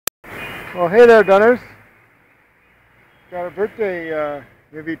Well, hey there, Dunners. Got a birthday,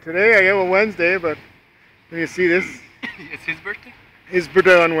 maybe today, I guess, well, Wednesday, but when you see this, It's his birthday? his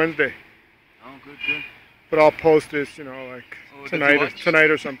birthday on Wednesday. Oh, good, good. But I'll post this, like Oh, tonight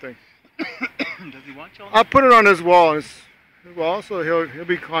or something. Does he watch all I'll that? put it on his wall, so he'll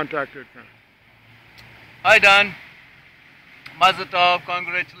be contacted. Hi, Dan. Mazel tov,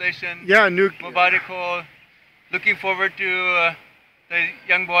 congratulations. Yeah, Mubarak ho. Looking forward to the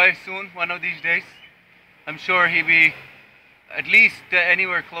young boy soon, one of these days. I'm sure he'll be at least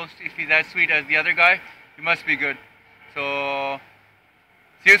anywhere close. If he's as sweet as the other guy, he must be good. So,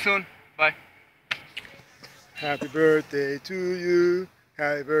 see you soon. Bye. Happy birthday to you.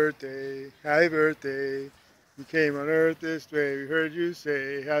 Happy birthday. Happy birthday. You came on earth this way. We heard you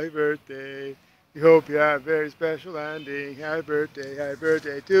say happy birthday. We hope you have a very special landing. Happy birthday. Happy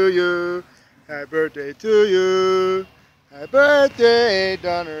birthday to you. Happy birthday to you. Happy birthday,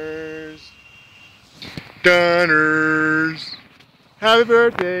 Dunners. Dunners. Happy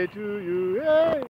birthday to you. Hey.